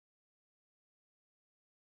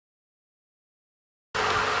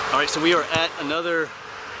Alright, so we are at another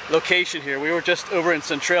location here. We were just over in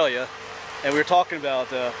Centralia, and we were talking about,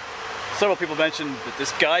 several people mentioned that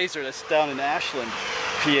this geyser that's down in Ashland,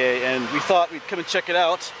 PA, and we thought we'd come and check it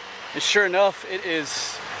out. And sure enough, it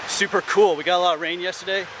is super cool. We got a lot of rain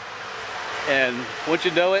yesterday, and wouldn't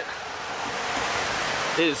you know it,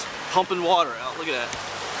 it is pumping water out. Look at that.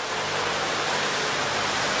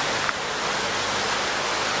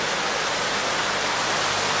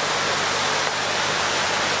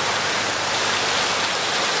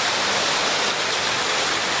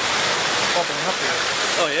 Pumping up here.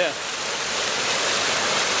 Oh yeah.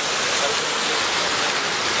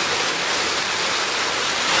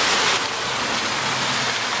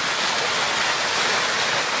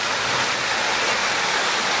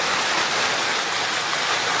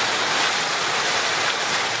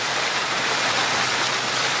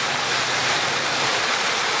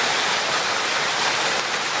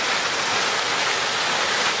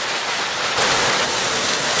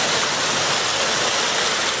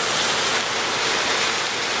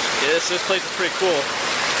 This place is pretty cool.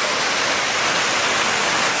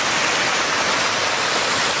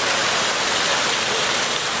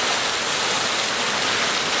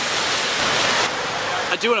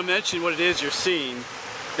 I do want to mention what it is you're seeing.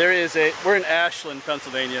 We're in Ashland,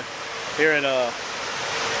 Pennsylvania. Here in, are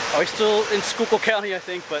we still in Schuylkill County, I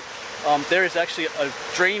think, but there is actually a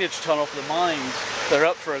drainage tunnel for the mines that are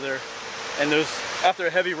up further. And after a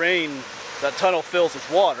heavy rain, that tunnel fills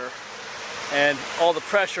with water. And all the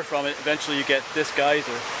pressure from it, eventually you get this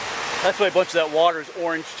geyser. That's why a bunch of that water is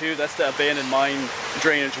orange too. That's the abandoned mine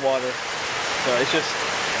drainage water. So it just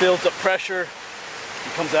builds up pressure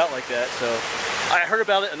and comes out like that. So I heard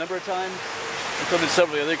about it a number of times, and so did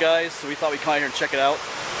several of the other guys, so we thought we'd come out here and check it out.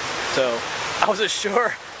 So I wasn't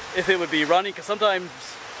sure if it would be running, because sometimes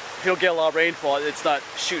if you don't get a lot of rainfall, it's not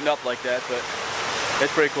shooting up like that, but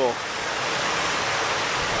it's pretty cool.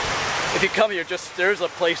 If you come here, there's a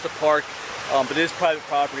place to park. But it is private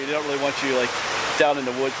property. They don't really want you like down in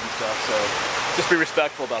the woods and stuff, so just be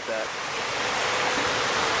respectful about that.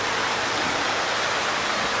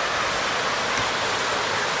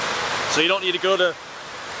 So you don't need to go to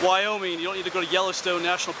Wyoming, you don't need to go to Yellowstone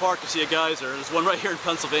National Park to see a geyser. There's one right here in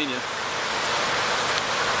Pennsylvania.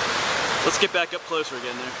 Let's get back up closer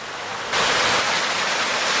again there.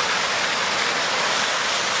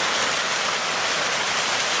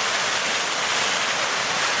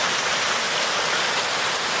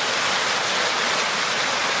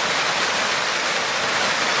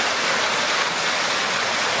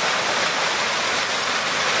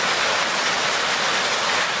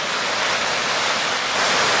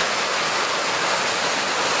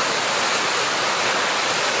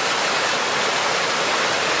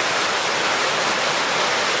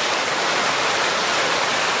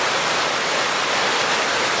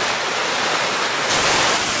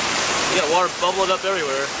 You got water bubbling up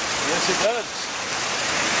everywhere. Yes, it does.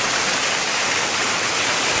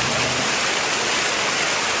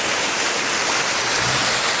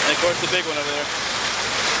 And of course the big one over there.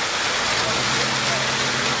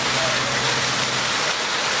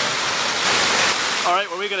 Alright,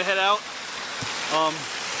 well, we're going to head out.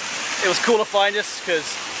 It was cool to find this because,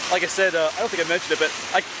 like I said, I don't think I mentioned it, but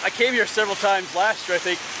I came here several times last year, I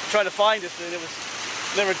think, trying to find this, and it was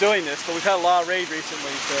never doing this, but we've had a lot of rain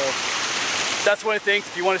recently, so that's one of the things.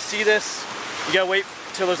 If you want to see this, you gotta wait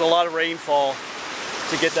until there's a lot of rainfall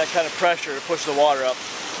to get that kind of pressure to push the water up.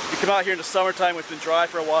 If you come out here in the summertime when it's been dry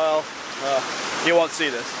for a while, you won't see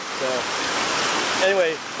this. So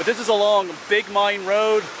anyway, but this is along Big Mine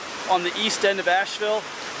Road on the east end of Asheville.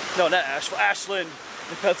 No, not Asheville, Ashland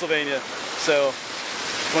in Pennsylvania. So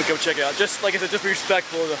you want to go check it out. Just like I said, just be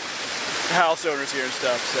respectful of the house owners here and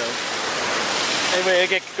stuff. So anyway, I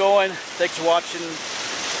get going. Thanks for watching,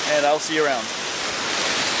 and I'll see you around.